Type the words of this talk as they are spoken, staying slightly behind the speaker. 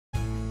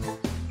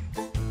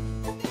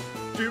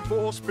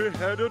Divorced,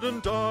 beheaded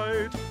and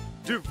died.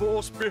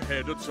 Divorced,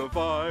 beheaded,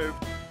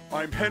 survived.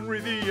 I'm Henry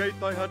VIII,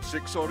 I had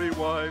 6 sorry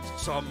wives.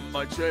 Some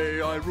might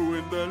say I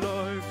ruined their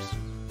lives.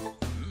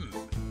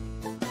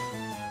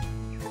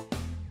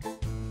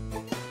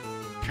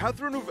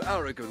 Catherine of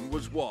Aragon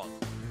was one.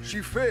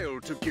 She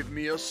failed to give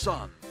me a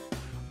son.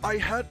 I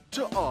had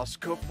to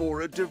ask her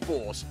for a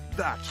divorce.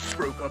 That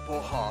broke her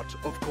poor heart,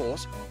 of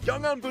course.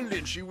 Young Anne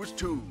Boleyn, she was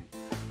 2.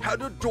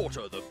 Had a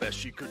daughter, the best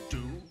she could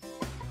do.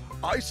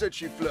 I said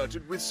she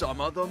flirted with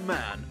some other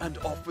man, and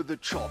off with the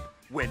chop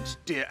went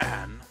dear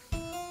Anne.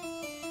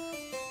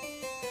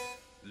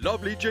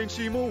 Lovely Jane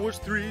Seymour was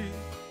 3,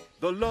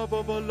 the love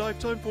of a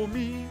lifetime for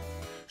me.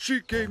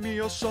 She gave me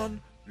a son,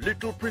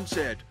 little Prince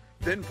Ed.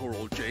 Then poor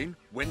old Jane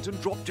went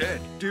and dropped dead.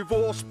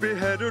 Divorced,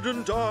 beheaded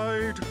and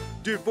died.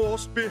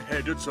 Divorced,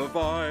 beheaded,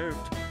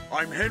 survived.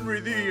 I'm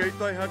Henry VIII,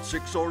 I had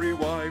 6 sorry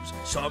wives.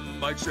 Some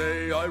might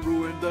say I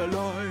ruined their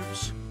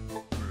lives.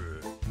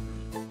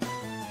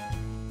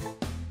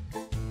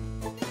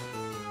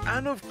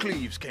 Anne of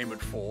Cleves came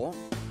at 4.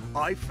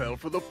 I fell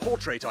for the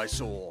portrait I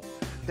saw.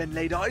 Then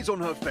laid eyes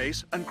on her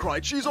face and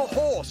cried, she's a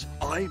horse!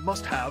 I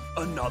must have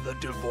another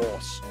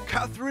divorce.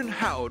 Catherine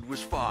Howard was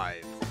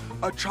 5.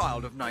 A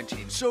child of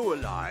 19, so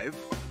alive.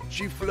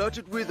 She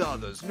flirted with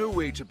others, no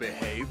way to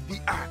behave.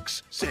 The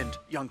axe sent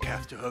young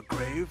Cath to her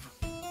grave.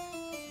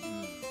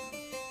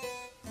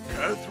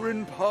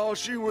 Catherine Parr,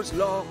 she was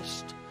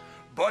last.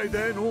 By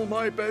then all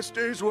my best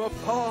days were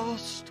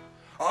past.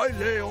 I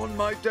lay on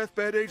my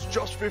deathbed, aged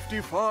just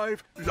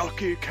 55.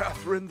 Lucky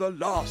Catherine, the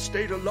last,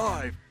 stayed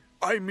alive.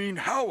 I mean,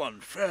 how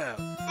unfair.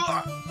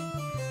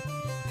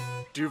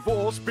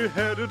 Divorced,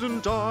 beheaded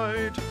and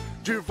died.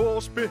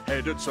 Divorced,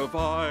 beheaded,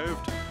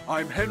 survived.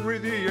 I'm Henry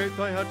VIII,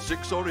 I had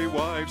 6 sorry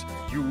wives.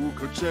 You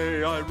could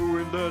say I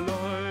ruined their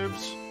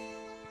lives.